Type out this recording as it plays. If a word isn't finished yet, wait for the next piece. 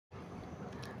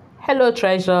Hello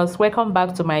treasures, welcome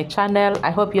back to my channel. I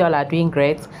hope you all are doing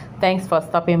great. Thanks for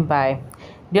stopping by.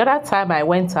 The other time I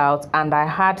went out and I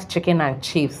had chicken and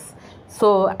chips,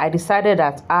 so I decided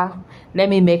that let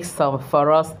me make some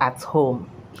for us at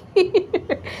home.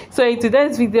 So in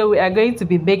today's video we are going to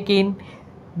be making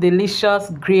delicious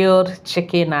grilled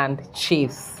chicken and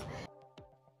chips.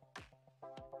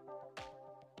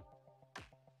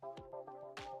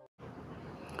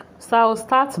 So I'll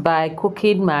start by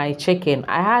cooking my chicken.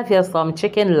 I have here some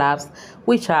chicken laps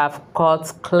which I've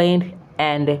cut, cleaned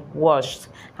and washed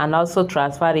and also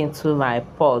transferred into my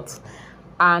pot.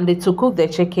 And to cook the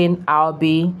chicken, I'll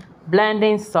be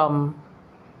blending some,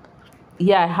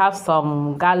 I have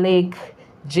some garlic,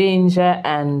 ginger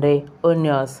and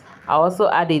onions. I also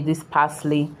added this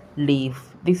parsley leaf.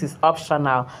 This is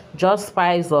optional. Just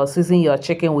spice or season your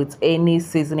chicken with any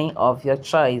seasoning of your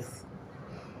choice.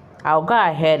 I'll go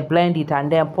ahead, blend it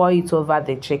and then pour it over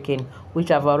the chicken,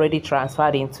 which I've already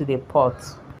transferred into the pot.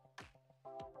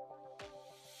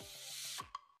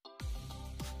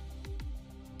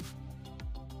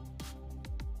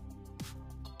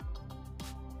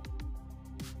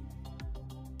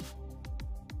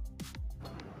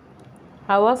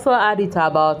 I'll also add it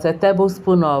about a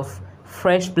tablespoon of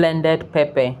fresh blended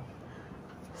pepper,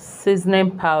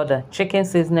 seasoning powder, chicken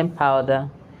seasoning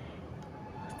powder,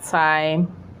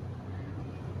 thyme,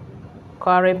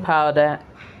 curry powder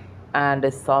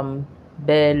and some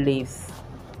bay leaves.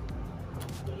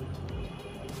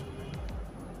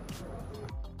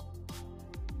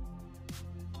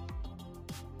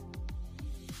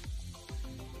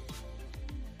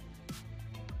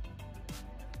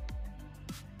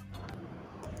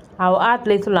 I'll add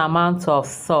little amount of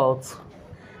salt,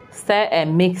 stir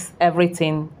and mix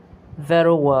everything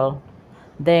very well,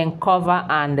 then cover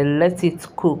and let it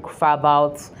cook for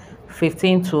about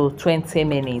 15 to 20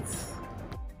 minutes.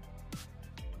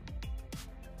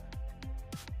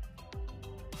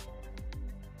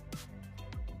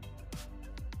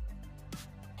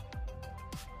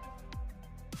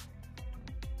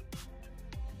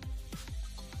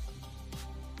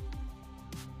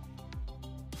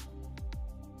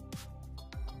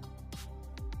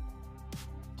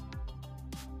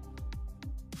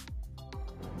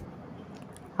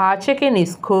 Our chicken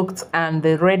is cooked and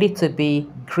ready to be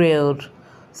grilled.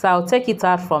 So I'll take it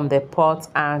out from the pot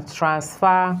and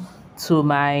transfer to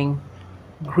my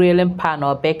grilling pan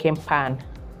or baking pan.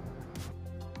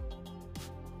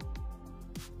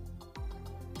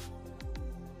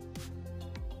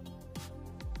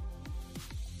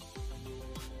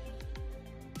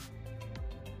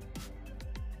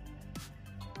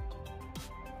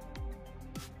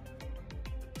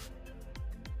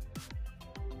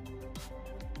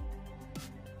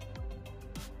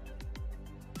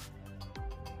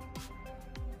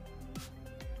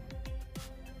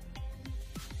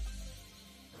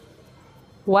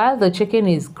 While the chicken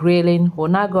is grilling, we'll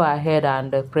now go ahead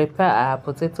and prepare our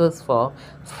potatoes for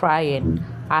frying.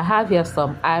 I have here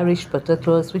some Irish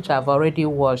potatoes which I've already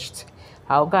washed.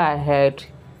 I'll go ahead,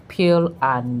 peel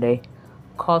and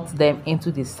cut them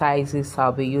into the sizes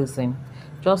I'll be using.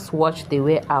 Just watch the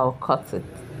way I'll cut it.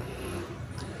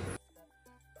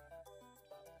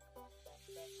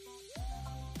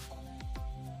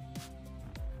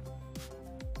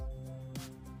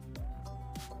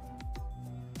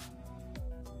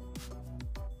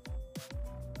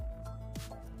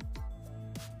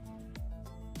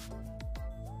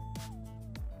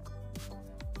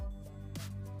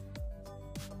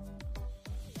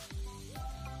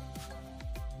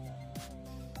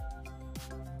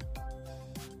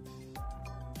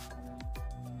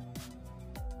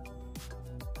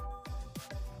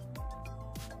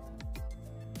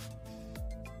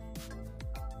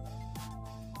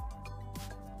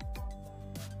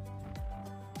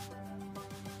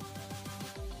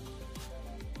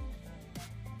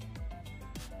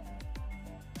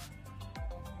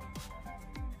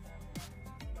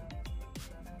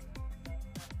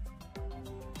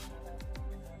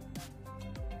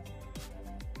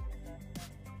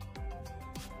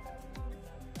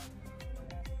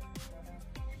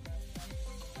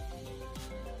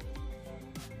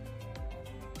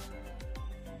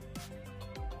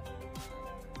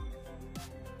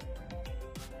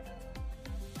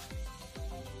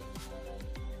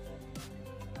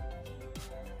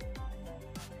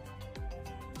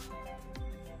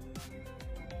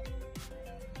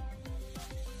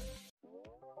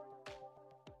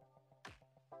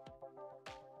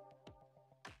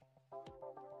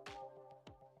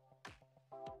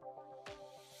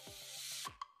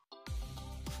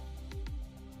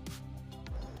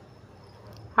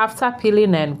 After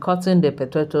peeling and cutting the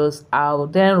potatoes, I'll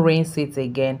then rinse it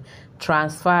again,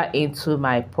 transfer into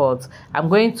my pot. I'm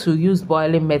going to use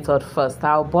boiling method first.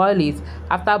 I'll boil it.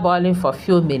 After boiling for a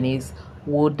few minutes,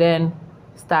 we'll then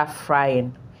start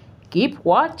frying. Keep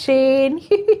watching.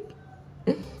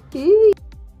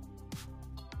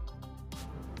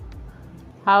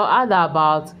 I'll add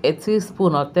about a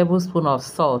teaspoon or tablespoon of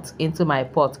salt into my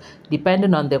pot,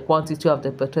 depending on the quantity of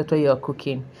the potato you're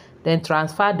cooking. Then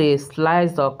transfer the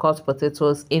sliced or cut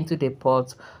potatoes into the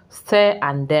pot, stir,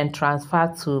 and then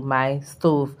transfer to my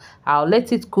stove. I'll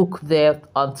let it cook there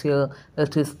until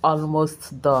it is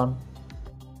almost done.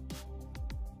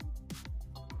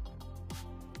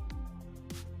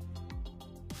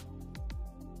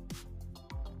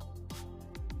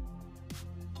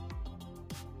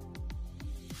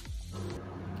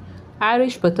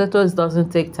 Irish potatoes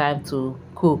doesn't take time to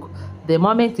cook. The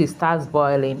moment it starts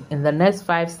boiling, in the next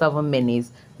 5-7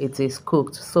 minutes, it is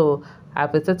cooked. So our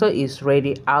potato is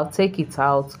ready. I'll take it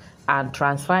out and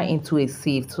transfer into a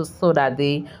sieve so that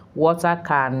the water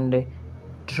can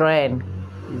drain.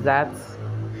 That,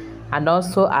 and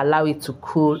also allow it to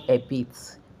cool a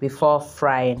bit before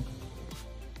frying.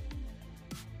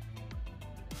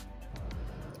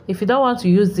 If you don't want to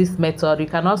use this method, you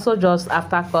can also just,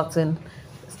 after cutting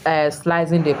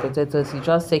slicing the potatoes, you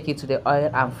just take it to the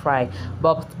oil and fry.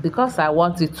 But because I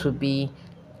want it to be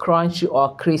crunchy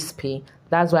or crispy,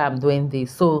 that's why I'm doing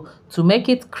this. So to make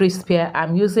it crispier,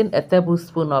 I'm using a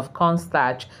tablespoon of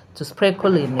cornstarch to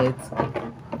sprinkle on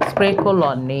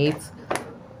it,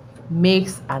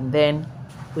 mix, and then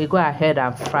we go ahead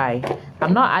and fry.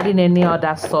 I'm not adding any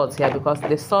other salt here because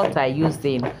the salt I used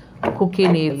in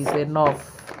cooking it is enough.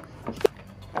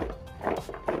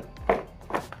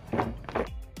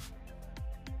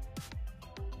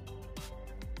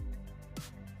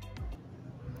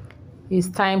 It's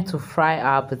time to fry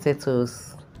our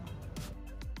potatoes.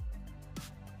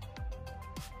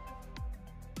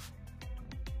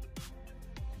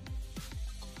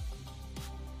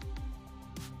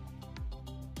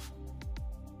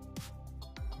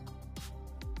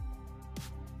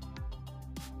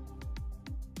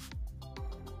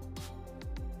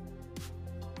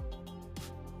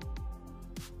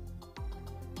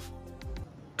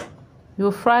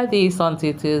 You fry this until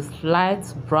it is light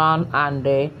brown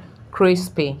and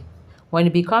crispy. When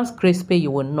it becomes crispy,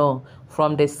 you will know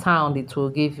from the sound it will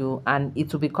give you, and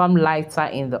it will become lighter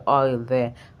in the oil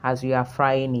there as you are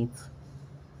frying it.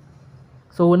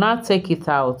 So we'll now take it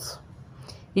out.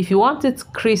 If you want it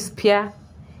crispier,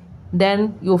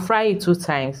 then you fry it 2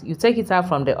 times. You take it out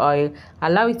from the oil,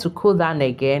 allow it to cool down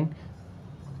again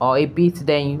or a bit,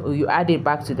 then you add it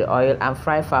back to the oil and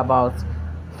fry for about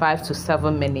 5 to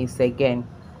 7 minutes again.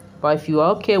 But if you're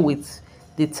okay with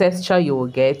the texture you will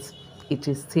get, it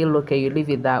is still okay, you leave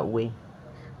it that way.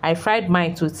 I fried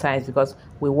mine 2 times because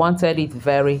we wanted it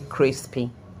very crispy,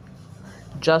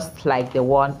 just like the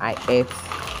one I ate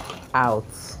out.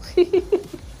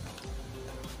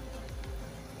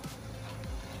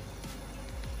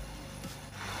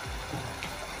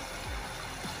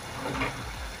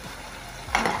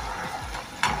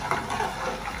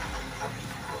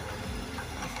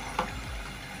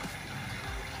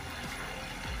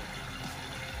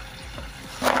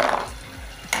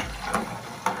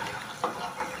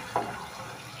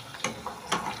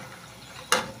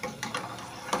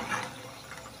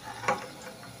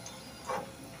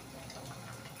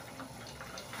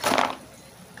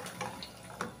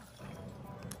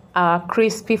 Our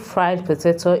crispy fried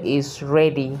potato is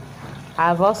ready.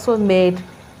 I've also made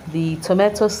the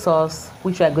tomato sauce,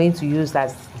 which we are going to use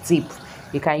as dip.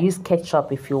 You can use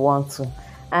ketchup if you want to.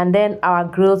 And then our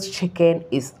grilled chicken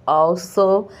is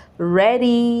also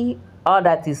ready. All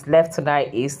that is left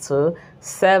tonight is to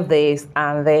serve this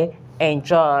and then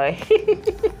enjoy.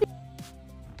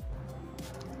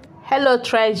 Hello,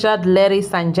 treasured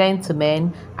ladies and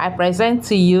gentlemen. I present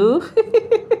to you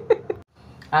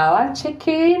our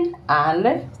chicken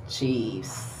and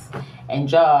cheese.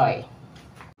 Enjoy.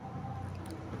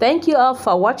 Thank you all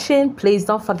for watching. Please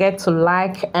don't forget to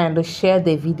like and share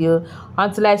the video.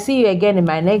 Until I see you again in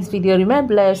my next video, remain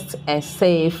blessed and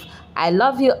safe. I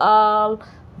love you all.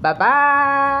 Bye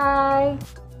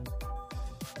bye.